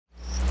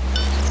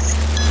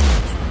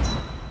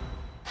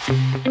What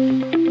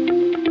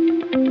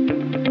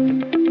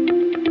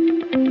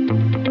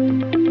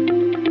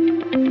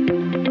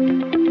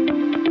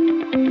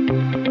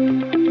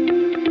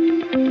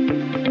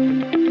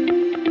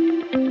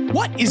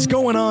is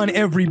going on,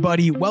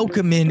 everybody?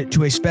 Welcome in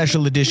to a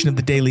special edition of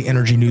the Daily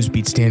Energy News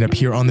Beat Stand-Up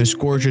here on this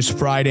gorgeous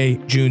Friday,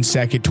 June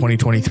 2nd,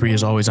 2023.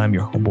 As always, I'm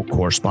your humble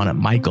correspondent,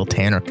 Michael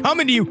Tanner,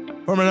 coming to you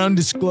from an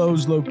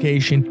undisclosed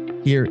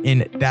location here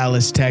in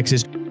Dallas,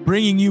 Texas,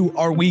 bringing you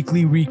our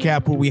weekly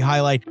recap where we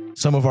highlight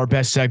some of our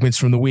best segments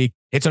from the week.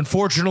 It's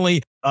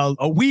unfortunately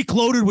a week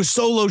loaded with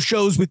solo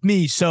shows with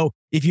me, so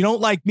if you don't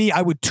like me,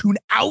 I would tune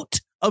out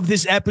of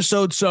this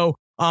episode, so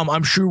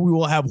I'm sure we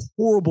will have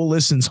horrible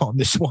listens on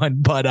this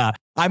one, but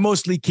I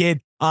mostly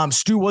kid.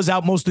 Stu was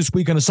out most this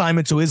week on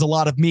assignment, so it is a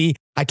lot of me.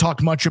 I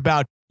talked much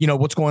about,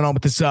 what's going on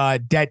with this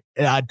debt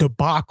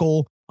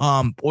debacle.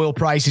 Oil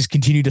prices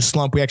continue to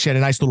slump. We actually had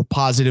a nice little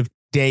positive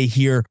day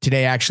here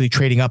today, actually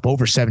trading up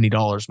over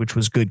 $70, which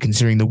was good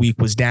considering the week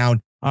was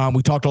down.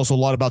 We talked also a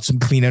lot about some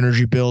clean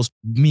energy bills.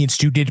 Me and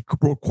Stu did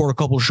record a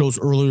couple of shows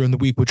earlier in the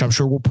week, which I'm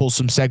sure we'll pull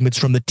some segments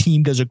from. The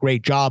team does a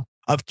great job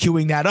of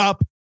queuing that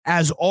up.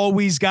 As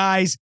always,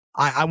 guys,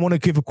 I want to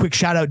give a quick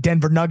shout out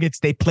Denver Nuggets.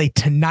 They play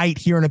tonight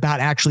here in about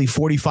actually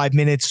 45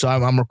 minutes. So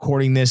I'm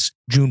recording this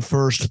June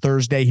 1st,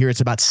 Thursday here.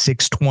 It's about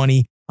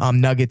 6:20.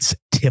 Nuggets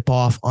tip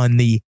off on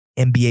the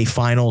NBA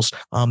Finals.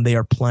 They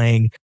are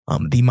playing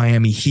the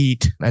Miami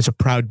Heat. As a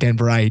proud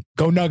Denverite,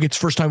 go Nuggets.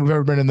 First time we've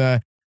ever been in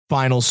the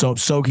finals. So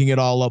soaking it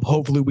all up.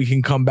 Hopefully we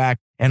can come back.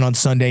 And on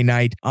Sunday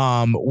night,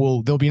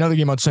 there'll be another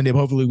game on Sunday. But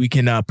hopefully we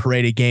can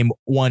parade a game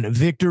one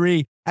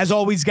victory. As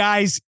always,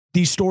 guys,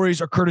 these stories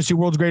are courtesy of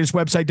world's greatest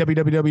website,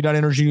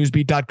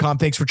 www.energynewsbeat.com.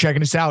 Thanks for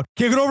checking us out.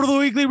 Kick it over to the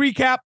weekly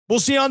recap. We'll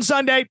see you on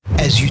Sunday.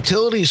 As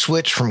utilities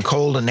switch from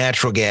coal to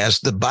natural gas,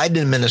 the Biden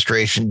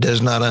administration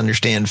does not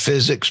understand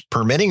physics,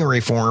 permitting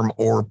reform,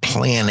 or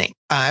planning.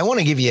 I want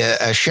to give you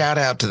a shout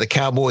out to the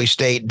Cowboy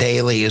State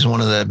Daily as one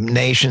of the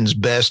nation's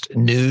best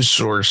news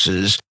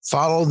sources.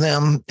 Follow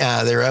them.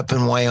 They're up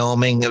in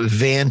Wyoming.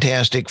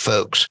 Fantastic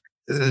folks.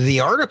 The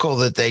article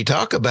that they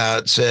talk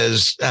about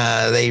says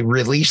they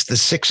released the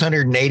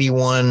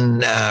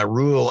 681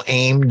 rule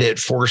aimed at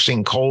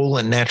forcing coal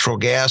and natural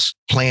gas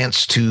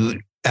plants to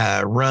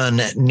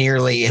run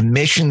nearly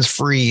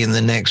emissions-free in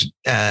the next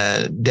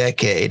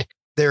decade.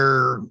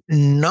 They're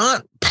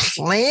not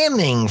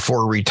planning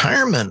for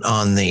retirement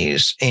on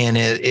these, and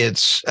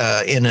it's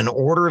in an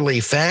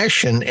orderly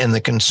fashion, and the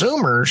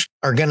consumers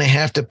are going to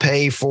have to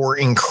pay for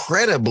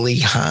incredibly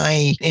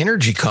high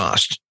energy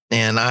costs.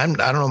 And I don't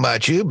know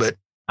about you, but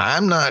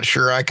I'm not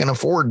sure I can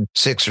afford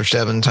 6 or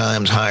 7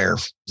 times higher.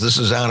 This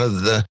is out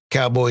of the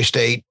Cowboy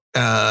State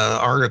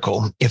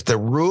article. If the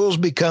rules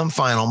become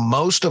final,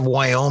 most of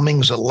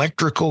Wyoming's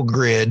electrical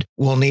grid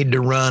will need to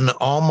run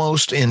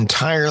almost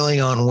entirely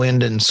on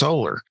wind and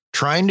solar.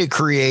 Trying to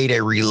create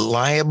a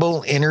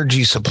reliable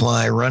energy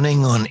supply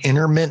running on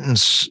intermittent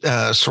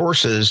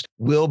sources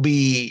will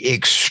be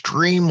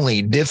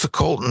extremely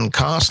difficult and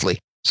costly.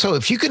 So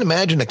if you can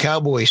imagine a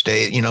cowboy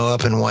state,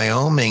 up in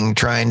Wyoming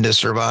trying to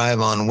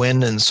survive on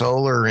wind and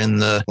solar in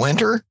the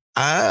winter,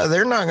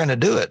 they're not going to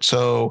do it.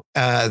 So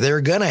they're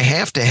going to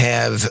have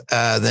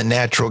the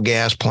natural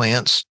gas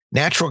plants.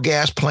 Natural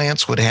gas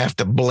plants would have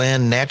to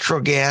blend natural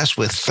gas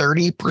with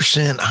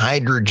 30%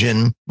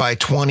 hydrogen by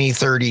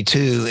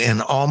 2032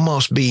 and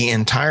almost be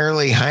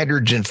entirely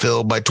hydrogen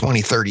filled by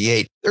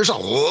 2038. There's a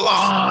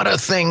lot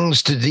of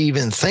things to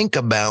even think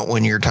about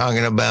when you're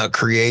talking about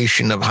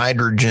creation of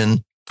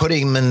hydrogen.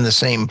 Putting them in the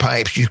same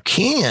pipes, you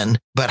can,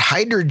 but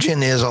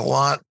hydrogen is a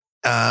lot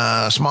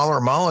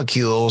smaller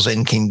molecules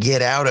and can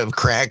get out of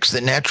cracks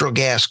that natural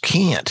gas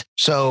can't.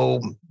 So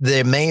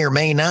there may or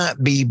may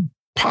not be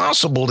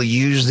possible to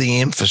use the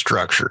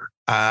infrastructure.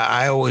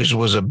 I always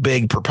was a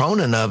big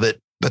proponent of it,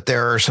 but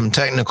there are some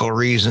technical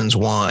reasons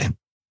why.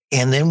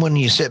 And then when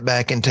you sit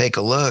back and take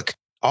a look,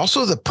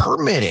 also the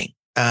permitting.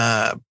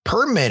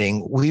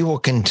 We will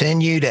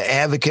continue to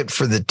advocate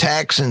for the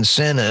tax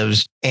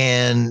incentives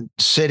and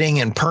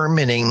sitting and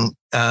permitting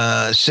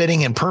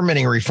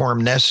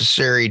reform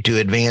necessary to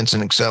advance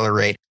and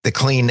accelerate the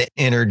clean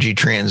energy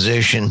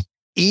transition.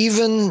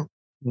 Even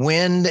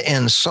wind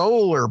and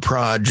solar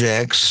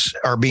projects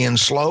are being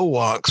slow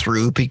walked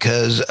through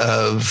because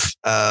of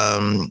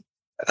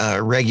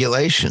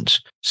regulations.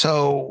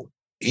 So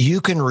you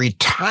can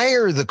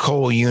retire the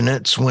coal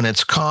units when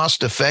it's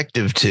cost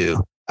effective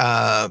to.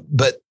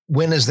 But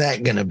when is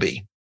that going to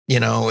be?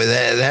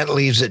 That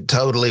leaves it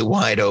totally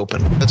wide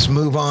open. Let's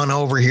move on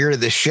over here to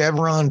the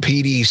Chevron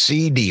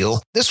PDC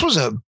deal. This was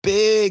a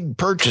big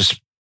purchase,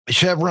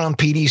 Chevron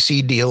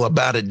PDC deal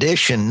about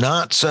addition,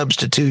 not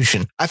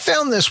substitution. I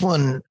found this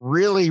one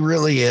really,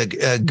 really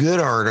a good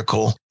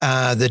article.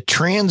 The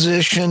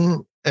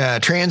transaction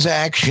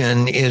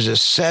is a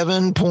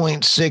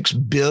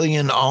 $7.6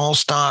 billion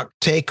all-stock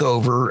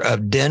takeover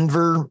of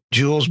Denver,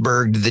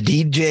 Julesburg, the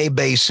DJ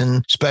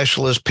Basin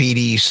Specialist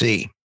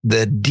PDC.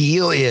 The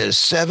deal is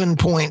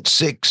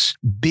 $7.6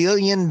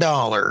 billion,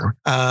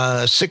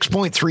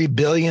 $6.3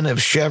 billion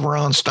of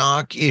Chevron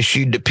stock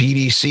issued to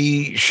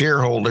PDC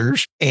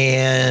shareholders,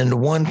 and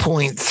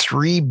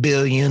 $1.3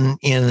 billion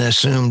in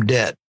assumed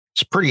debt.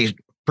 It's pretty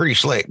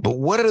slick. But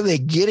what are they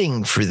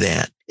getting for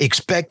that?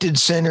 Expected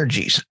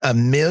synergies,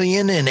 $1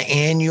 million in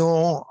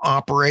annual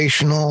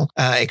operational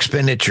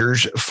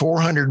expenditures,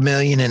 $400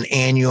 million in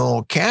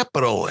annual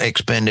capital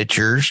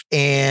expenditures,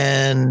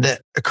 and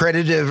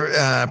accredited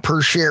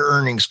per share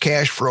earnings,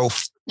 cash flow,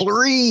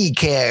 free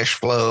cash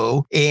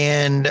flow,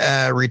 and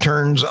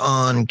returns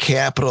on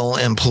capital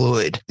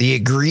employed. The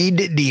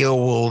agreed deal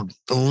will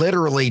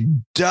literally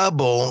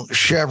double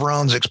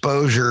Chevron's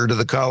exposure to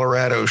the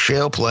Colorado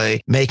shale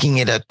play, making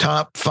it a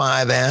top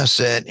 5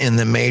 asset in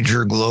the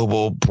major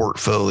global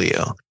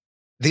portfolio.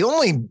 The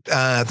only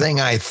thing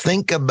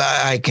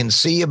I can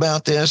see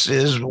about this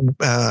is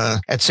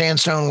at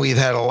Sandstone, we've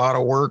had a lot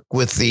of work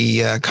with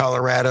the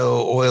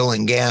Colorado oil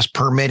and gas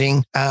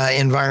permitting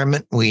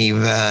environment.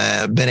 We've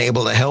been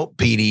able to help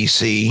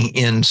PDC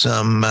in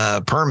some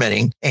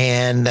permitting,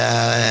 and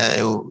I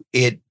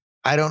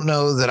don't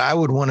know that I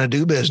would want to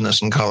do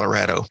business in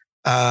Colorado.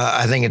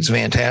 I think it's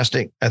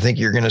fantastic. I think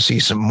you're going to see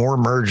some more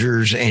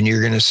mergers, and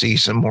you're going to see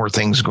some more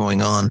things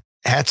going on.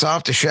 Hats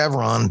off to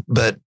Chevron,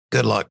 but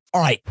good luck. All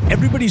right.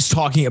 Everybody's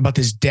talking about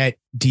this debt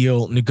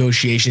deal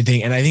negotiation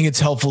thing. And I think it's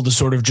helpful to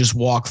sort of just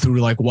walk through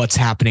like what's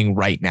happening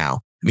right now.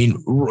 I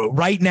mean,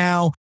 right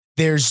now,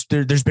 there's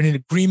been an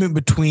agreement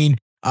between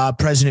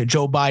President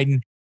Joe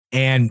Biden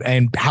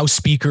and House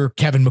Speaker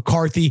Kevin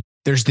McCarthy.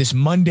 There's this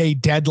Monday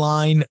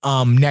deadline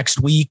next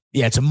week.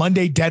 Yeah, it's a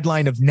Monday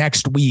deadline of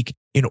next week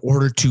in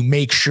order to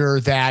make sure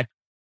that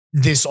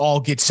this all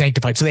gets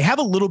sanctified. So they have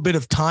a little bit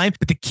of time,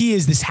 but the key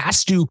is this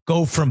has to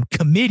go from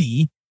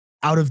committee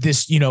out of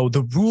this,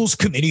 the rules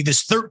committee,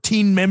 this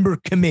 13-member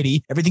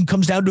committee. Everything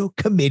comes down to a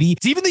committee.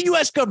 It's even the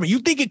U.S. government. You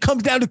think it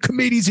comes down to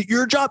committees at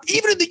your job?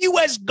 Even in the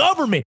U.S.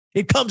 government,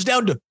 it comes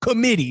down to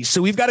committees.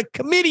 So we've got a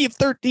committee of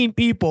 13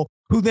 people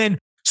who then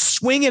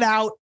swing it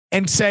out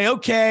and say,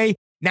 okay,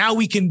 now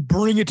we can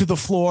bring it to the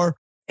floor.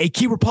 A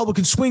key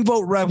Republican swing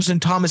vote,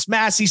 Representative Thomas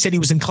Massey, said he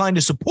was inclined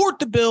to support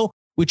the bill,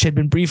 which had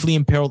been briefly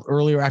imperiled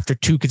earlier after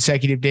 2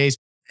 consecutive days.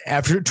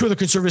 After 2 other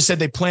conservatives said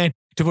they plan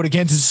to vote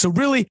against it. So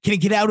really, can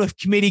it get out of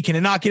committee? Can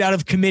it not get out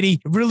of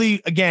committee?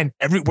 Really, again,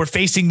 we're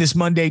facing this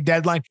Monday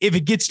deadline. If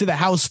it gets to the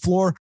House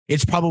floor,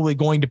 it's probably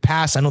going to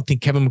pass. I don't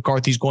think Kevin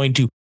McCarthy is going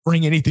to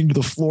bring anything to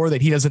the floor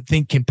that he doesn't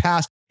think can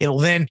pass. It'll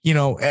then,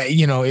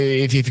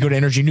 if you go to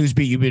Energy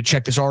Newsbeat, you would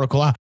check this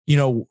article out.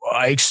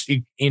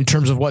 In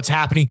terms of what's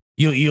happening,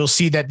 you'll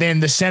see that then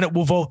the Senate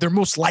will vote. They're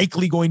most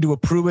likely going to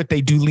approve it.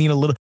 They do lean a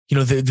little.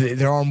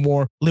 There are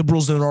more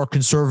liberals than there are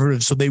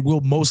conservatives, so they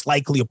will most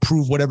likely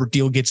approve whatever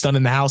deal gets done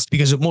in the House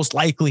because most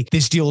likely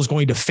this deal is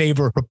going to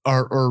favor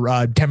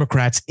our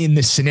Democrats in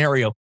this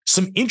scenario.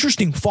 Some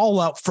interesting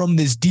fallout from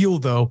this deal,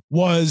 though,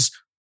 was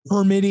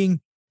permitting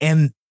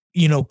and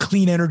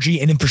clean energy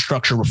and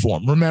infrastructure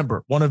reform.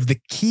 Remember, one of the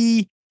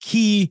key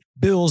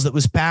bills that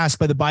was passed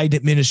by the Biden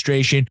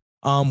administration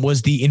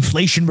was the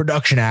Inflation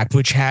Reduction Act,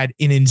 which had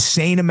an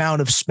insane amount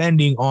of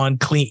spending on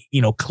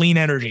clean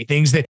energy,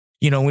 things that.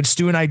 When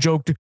Stu and I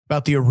joked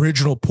about the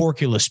original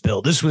Porculus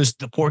bill, this was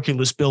the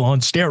Porculus bill on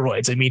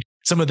steroids. I mean,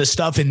 some of the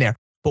stuff in there.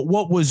 But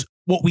what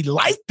we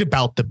liked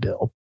about the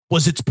bill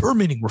was its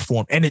permitting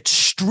reform and its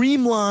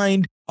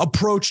streamlined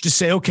approach to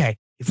say, okay,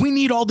 if we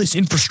need all this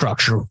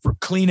infrastructure for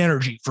clean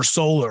energy, for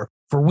solar,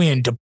 for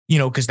wind,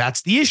 because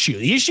that's the issue.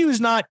 The issue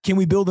is not, can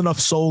we build enough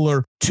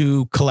solar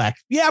to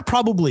collect? Yeah,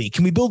 probably.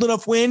 Can we build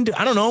enough wind?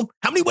 I don't know.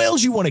 How many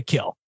whales you want to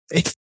kill?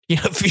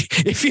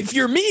 If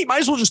you're me, might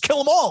as well just kill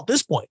them all at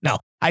this point. Now,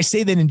 I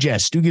say that in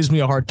jest. Stu gives me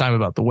a hard time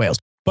about the whales.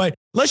 But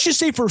let's just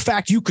say for a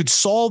fact you could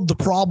solve the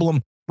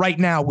problem right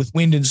now with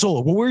wind and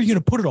solar. Well, where are you going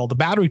to put it all? The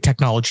battery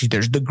technology,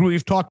 there's the grid.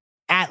 We've talked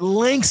at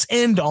length's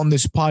end on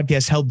this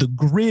podcast how the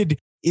grid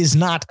is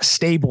not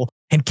stable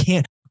and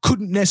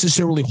couldn't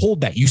necessarily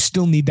hold that. You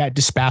still need that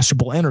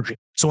dispatchable energy.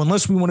 So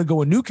unless we want to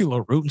go a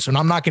nuclear route, and so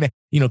I'm not going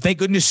to, thank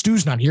goodness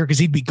Stu's not here because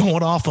he'd be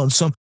going off on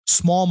some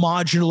small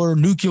modular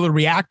nuclear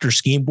reactor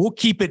scheme. We'll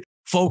keep it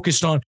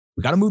focused on,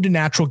 we got to move to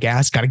natural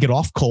gas, got to get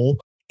off coal,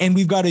 and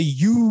we've got to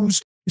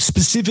use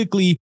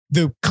specifically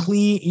the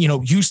clean,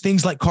 use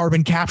things like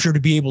carbon capture to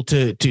be able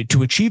to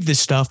achieve this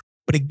stuff.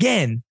 But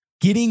again,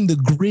 getting the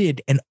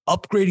grid and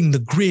upgrading the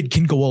grid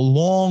can go a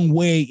long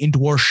way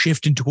into our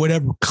shift into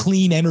whatever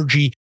clean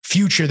energy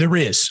future there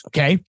is.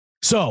 Okay.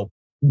 So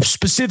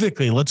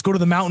specifically, let's go to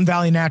the Mountain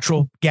Valley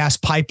Natural Gas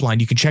Pipeline.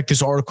 You can check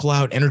this article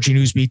out,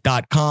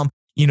 energynewsbeat.com.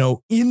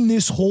 In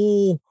this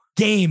whole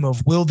game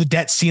of will the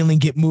debt ceiling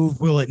get moved,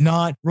 will it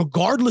not?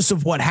 Regardless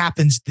of what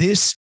happens,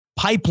 this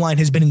pipeline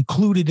has been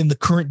included in the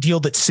current deal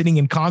that's sitting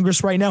in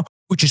Congress right now,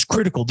 which is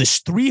critical. This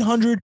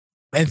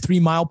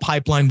 303-mile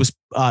pipeline was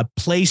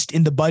placed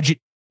in the budget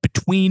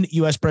between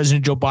U.S.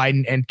 President Joe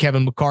Biden and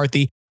Kevin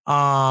McCarthy.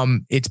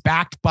 It's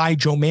backed by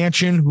Joe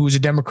Manchin, who is a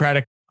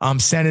Democratic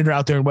senator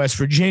out there in West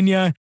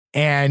Virginia.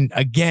 And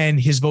again,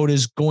 his vote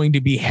is going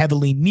to be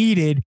heavily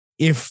needed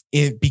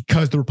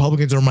because the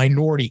Republicans are a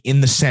minority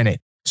in the Senate.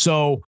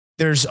 So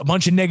there's a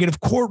bunch of negative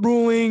court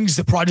rulings.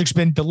 The project's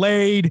been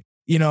delayed.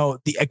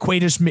 The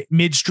Aquatus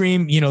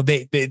midstream,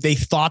 they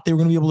thought they were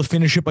going to be able to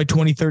finish it by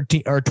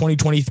 2013 or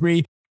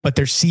 2023, but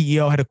their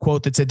CEO had a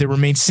quote that said there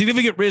remains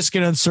significant risk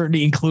and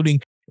uncertainty,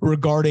 including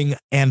regarding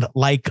and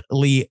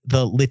likely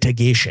the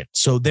litigation.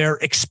 So they're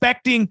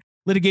expecting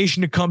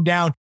litigation to come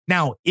down.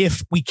 Now,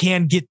 if we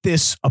can get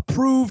this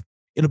approved,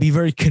 it'll be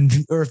very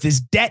or if this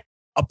debt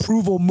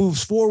approval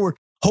moves forward,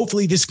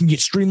 hopefully this can get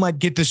streamlined,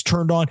 get this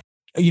turned on,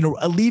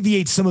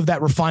 alleviate some of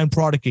that refined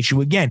product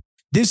issue. Again,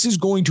 this is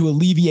going to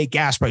alleviate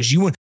gas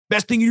prices.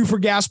 Best thing you do for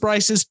gas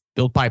prices,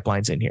 build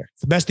pipelines in here.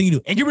 It's the best thing you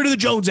do. And get rid of the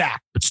Jones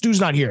Act. But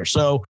Stu's not here.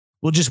 So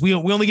we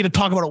only get to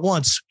talk about it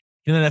once.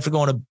 And then have to go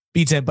on a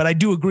beats in. But I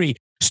do agree.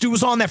 Stu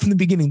was on that from the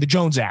beginning, the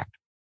Jones Act.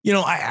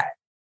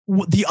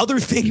 The other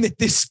thing that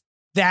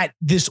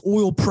this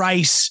oil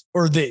price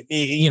or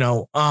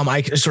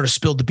I sort of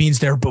spilled the beans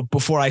there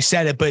before I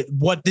said it, but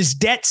what this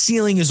debt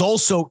ceiling is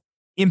also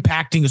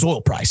impacting is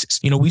oil prices.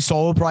 We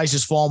saw oil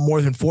prices fall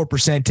more than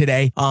 4%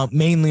 today,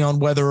 mainly on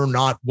whether or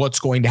not what's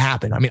going to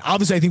happen. I mean,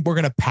 obviously, I think we're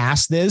going to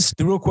pass this.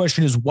 The real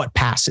question is what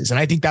passes. And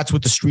I think that's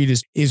what the street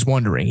is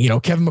wondering.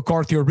 Kevin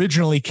McCarthy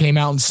originally came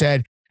out and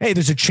said, hey,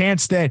 there's a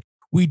chance that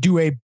we do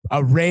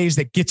a raise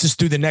that gets us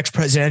through the next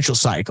presidential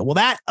cycle. Well,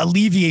 that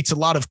alleviates a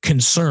lot of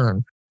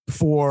concern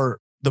for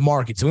the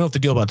market. So we don't have to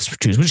deal about this for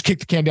 2 years. We'll just kick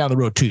the can down the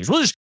road 2 years.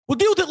 We'll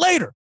deal with it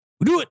later.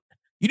 We'll do it.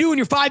 You do when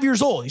you're 5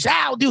 years old. You say,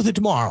 we'll deal with it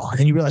tomorrow. And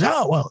then you realize,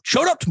 it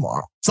showed up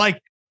tomorrow. It's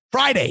like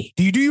Friday.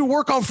 Do you do your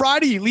work on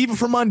Friday? You leave it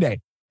for Monday.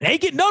 It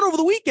ain't getting done over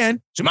the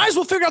weekend. So you might as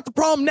well figure out the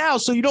problem now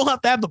so you don't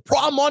have to have the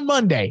problem on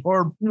Monday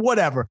or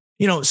whatever.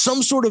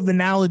 Some sort of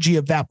analogy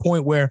of that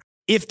point where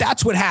if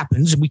that's what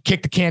happens and we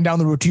kick the can down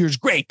the road 2 years,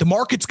 great. The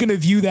market's going to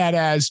view that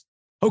as,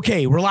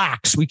 okay,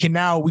 relax. We can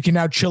now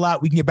chill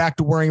out. We can get back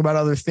to worrying about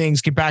other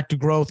things, get back to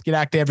growth, get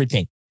back to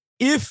everything.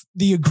 If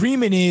the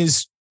agreement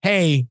is,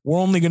 hey, we're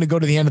only going to go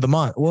to the end of the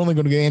month, we're only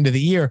going to go to the end of the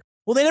year,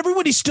 well, then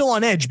everybody's still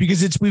on edge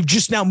because we've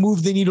just now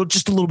moved the needle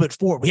just a little bit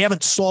forward. We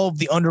haven't solved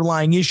the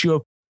underlying issue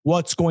of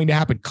what's going to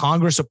happen.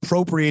 Congress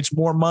appropriates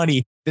more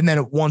money than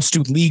it wants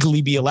to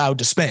legally be allowed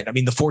to spend. I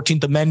mean, the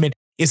 14th Amendment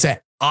is an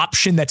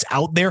option that's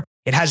out there.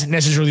 It hasn't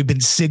necessarily been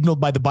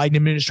signaled by the Biden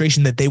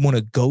administration that they want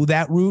to go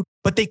that route,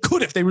 but they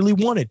could if they really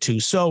wanted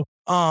to. So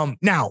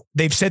now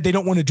they've said they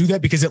don't want to do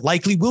that because it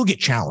likely will get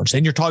challenged.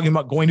 And you're talking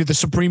about going to the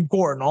Supreme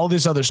Court and all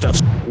this other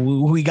stuff.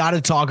 We got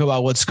to talk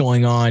about what's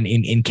going on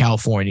in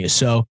California.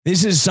 So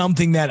this is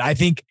something that I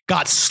think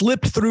got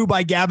slipped through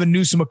by Gavin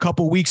Newsom a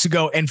couple of weeks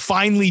ago. And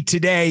finally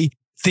today,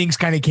 things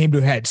kind of came to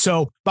a head.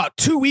 So about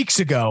 2 weeks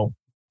ago,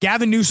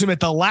 Gavin Newsom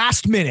at the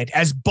last minute,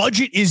 as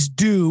budget is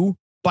due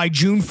by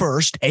June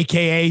 1st,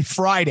 aka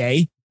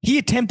Friday, he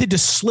attempted to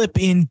slip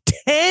in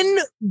 10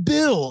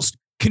 bills,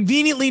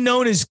 conveniently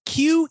known as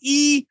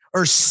QE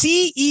or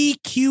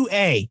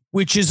CEQA,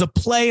 which is a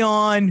play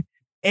on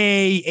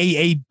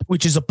a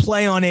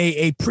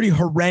pretty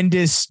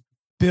horrendous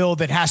bill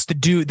that has to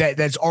do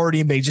that's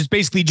already made. It's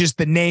basically just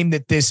the name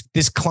that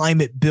this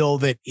climate bill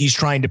that he's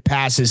trying to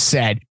pass has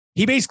said.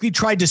 He basically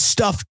tried to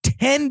stuff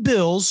 10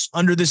 bills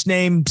under this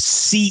name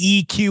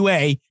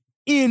CEQA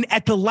in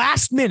at the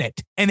last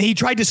minute, and he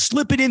tried to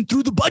slip it in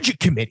through the budget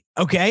committee.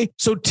 Okay.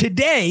 So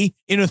today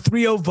in a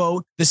 3-0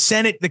 vote,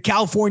 the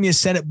California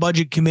Senate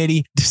Budget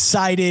Committee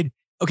decided,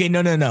 okay,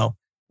 no.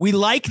 We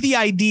like the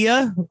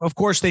idea. Of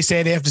course, they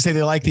have to say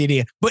they like the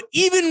idea, but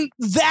even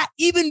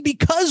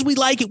because we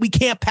like it, we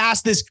can't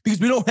pass this because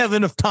we don't have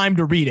enough time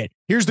to read it.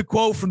 Here's the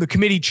quote from the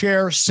committee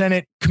chair,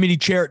 Senate Committee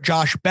Chair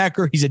Josh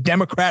Becker. He's a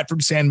Democrat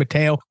from San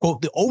Mateo.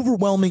 Quote, the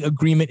overwhelming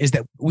agreement is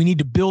that we need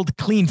to build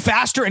clean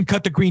faster and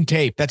cut the green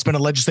tape. That's been a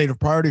legislative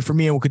priority for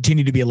me and will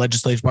continue to be a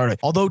legislative priority.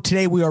 Although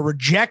today we are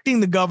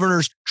rejecting the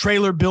governor's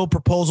trailer bill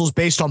proposals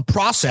based on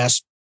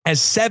process, as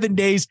 7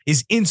 days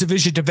is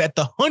insufficient to vet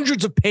the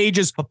hundreds of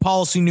pages of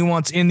policy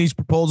nuance in these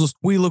proposals.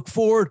 We look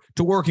forward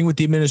to working with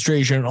the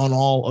administration on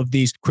all of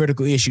these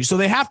critical issues. So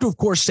they have to, of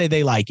course, say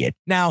they like it.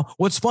 Now,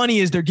 what's funny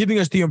is they're giving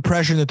us the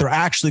impression that they're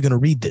actually going to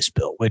read this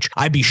bill, which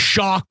I'd be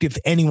shocked if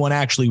anyone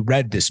actually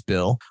read this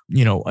bill.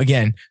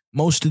 Again,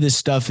 most of this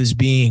stuff is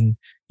being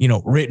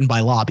written by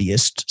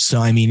lobbyists.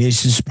 So, I mean,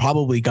 this has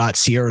probably got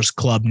Sierra's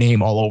Club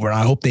name all over. And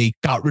I hope they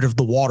got rid of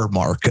the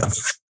watermark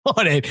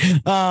on it.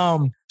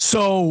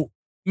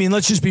 I mean,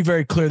 let's just be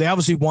very clear. They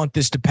obviously want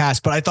this to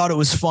pass, but I thought it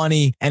was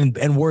funny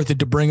and worth it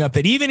to bring up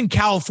that even in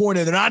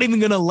California, they're not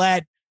going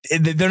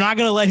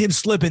to let him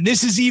slip in.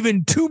 This is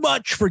even too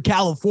much for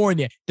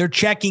California. They're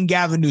checking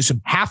Gavin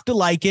Newsom. Have to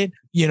like it,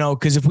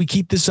 because if we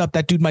keep this up,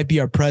 that dude might be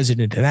our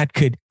president. And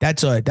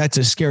that's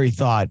a scary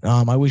thought.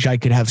 I wish I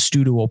could have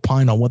Stu to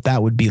opine on what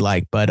that would be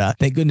like, but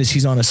thank goodness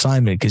he's on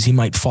assignment because he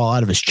might fall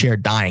out of his chair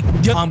dying.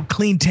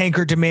 Clean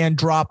tanker demand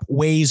drop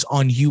weighs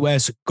on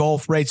U.S.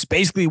 Gulf rates.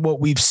 Basically what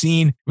we've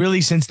seen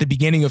really since the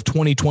beginning of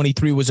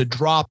 2023 was a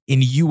drop in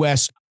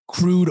U.S.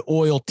 crude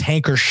oil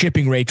tanker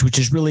shipping rates, which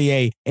is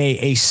really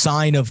a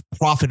sign of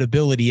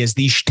profitability, as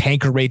these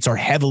tanker rates are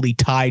heavily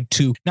tied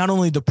to not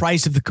only the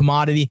price of the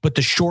commodity, but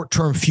the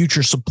short-term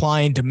future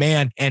supply and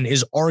demand, and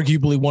is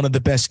arguably one of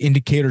the best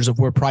indicators of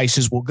where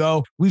prices will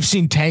go. We've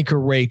seen tanker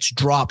rates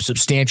drop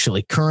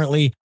substantially.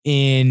 Currently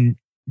in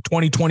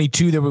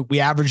 2022, we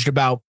averaged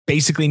about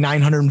basically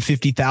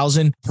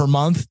 950,000 per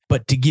month.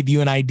 But to give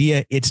you an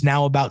idea, it's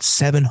now about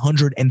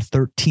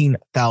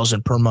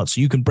 713,000 per month.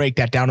 So you can break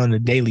that down on a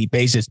daily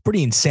basis.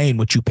 Pretty insane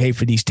what you pay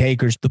for these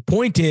tankers. The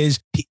point is,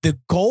 the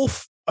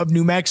Gulf of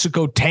New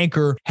Mexico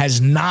tanker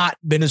has not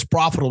been as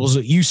profitable as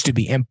it used to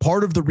be. And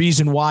part of the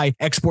reason why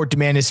export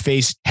demand has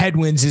faced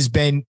headwinds has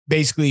been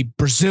basically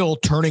Brazil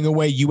turning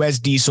away U.S.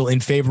 diesel in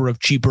favor of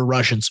cheaper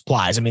Russian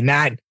supplies. I mean,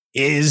 that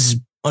is,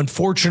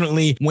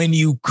 unfortunately, when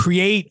you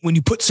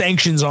put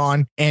sanctions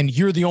on and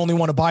you're the only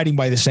one abiding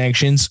by the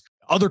sanctions,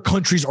 other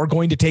countries are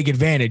going to take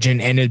advantage.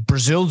 And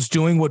Brazil's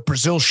doing what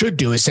Brazil should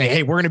do, is say,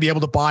 hey, we're going to be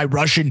able to buy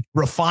Russian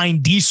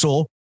refined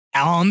diesel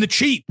on the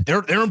cheap.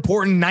 They're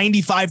importing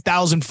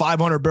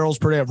 95,500 barrels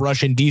per day of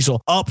Russian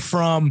diesel, up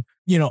from,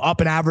 up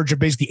an average of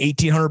basically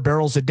 1,800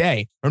 barrels a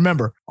day.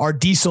 Remember, our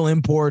diesel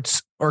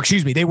imports,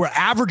 they were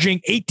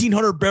averaging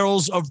 1,800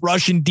 barrels of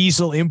Russian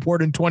diesel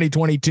import in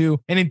 2022.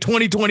 And in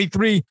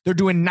 2023, they're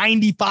doing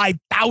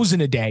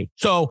 95,000 a day.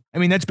 So, I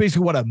mean, that's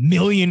basically what, a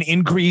million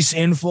increase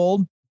in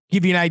fold.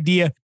 Give you an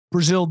idea.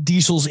 Brazil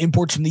diesel's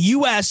imports from the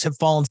U.S. have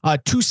fallen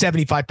to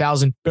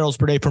 75,000 barrels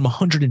per day from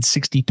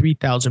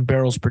 163,000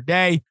 barrels per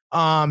day.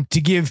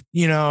 To give,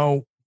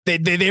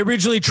 they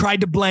originally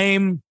tried to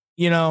blame,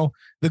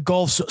 the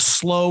Gulf's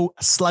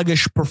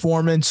sluggish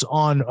performance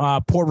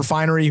on poor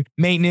refinery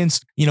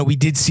maintenance. We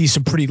did see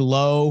some pretty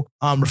low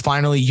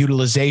refinery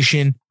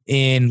utilization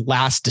in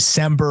last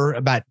December,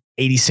 about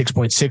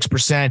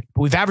 86.6%.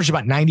 But we've averaged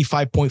about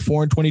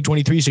 95.4 in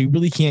 2023. So you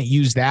really can't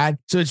use that.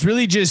 So it's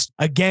really just,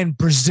 again,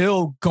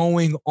 Brazil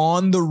going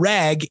on the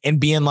reg and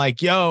being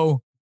like,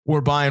 yo, we're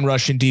buying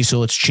Russian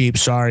diesel. It's cheap.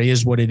 Sorry,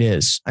 is what it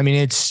is. I mean,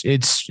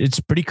 it's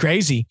pretty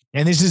crazy.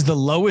 And this is the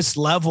lowest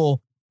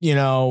level,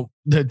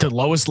 the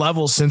lowest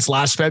level since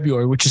last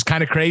February, which is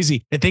kind of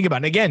crazy to think about.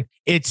 And again,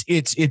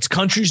 it's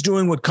countries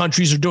doing what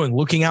countries are doing,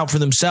 looking out for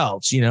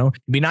themselves. It'd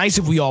be nice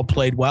if we all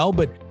played well,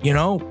 but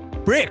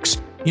BRICS.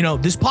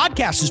 This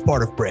podcast is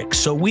part of BRICS.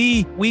 So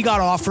we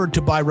got offered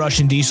to buy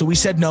Russian diesel. We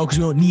said no because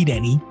we don't need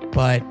any.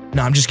 But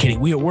no, I'm just kidding.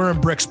 We're in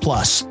BRICS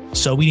Plus.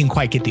 So we didn't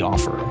quite get the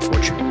offer,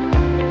 unfortunately.